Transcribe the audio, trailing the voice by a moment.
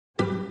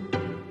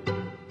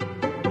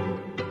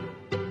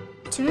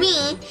To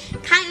me,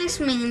 kindness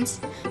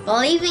means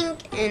believing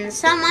in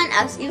someone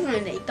else even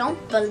when they don't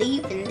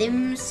believe in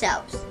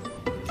themselves.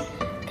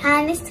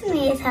 Kindness to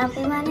me is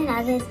helping one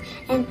another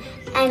and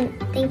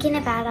thinking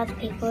about other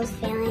people's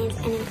feelings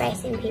and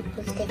embracing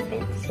people's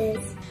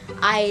differences.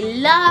 I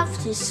love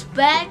to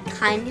spread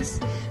kindness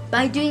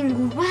by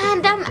doing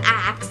random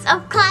acts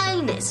of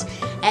kindness,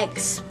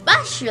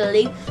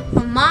 especially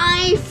for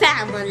my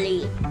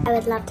family. I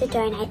would love to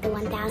donate the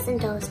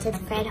 $1,000 to the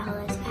Fred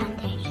Hollows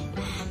Foundation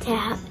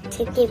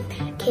to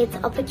give kids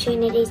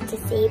opportunities to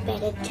see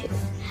better too.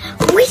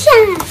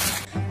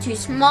 To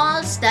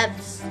small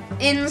steps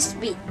in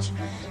speech.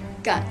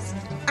 Guys,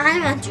 I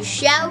want to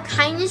show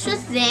kindness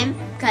with them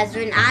because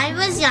when I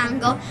was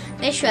younger,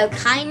 they showed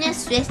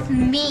kindness with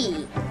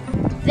me.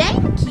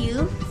 Thank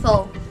you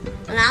for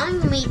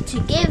allowing me to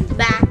give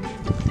back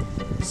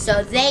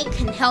so they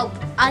can help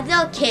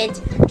other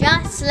kids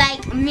just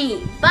like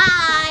me.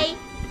 Bye!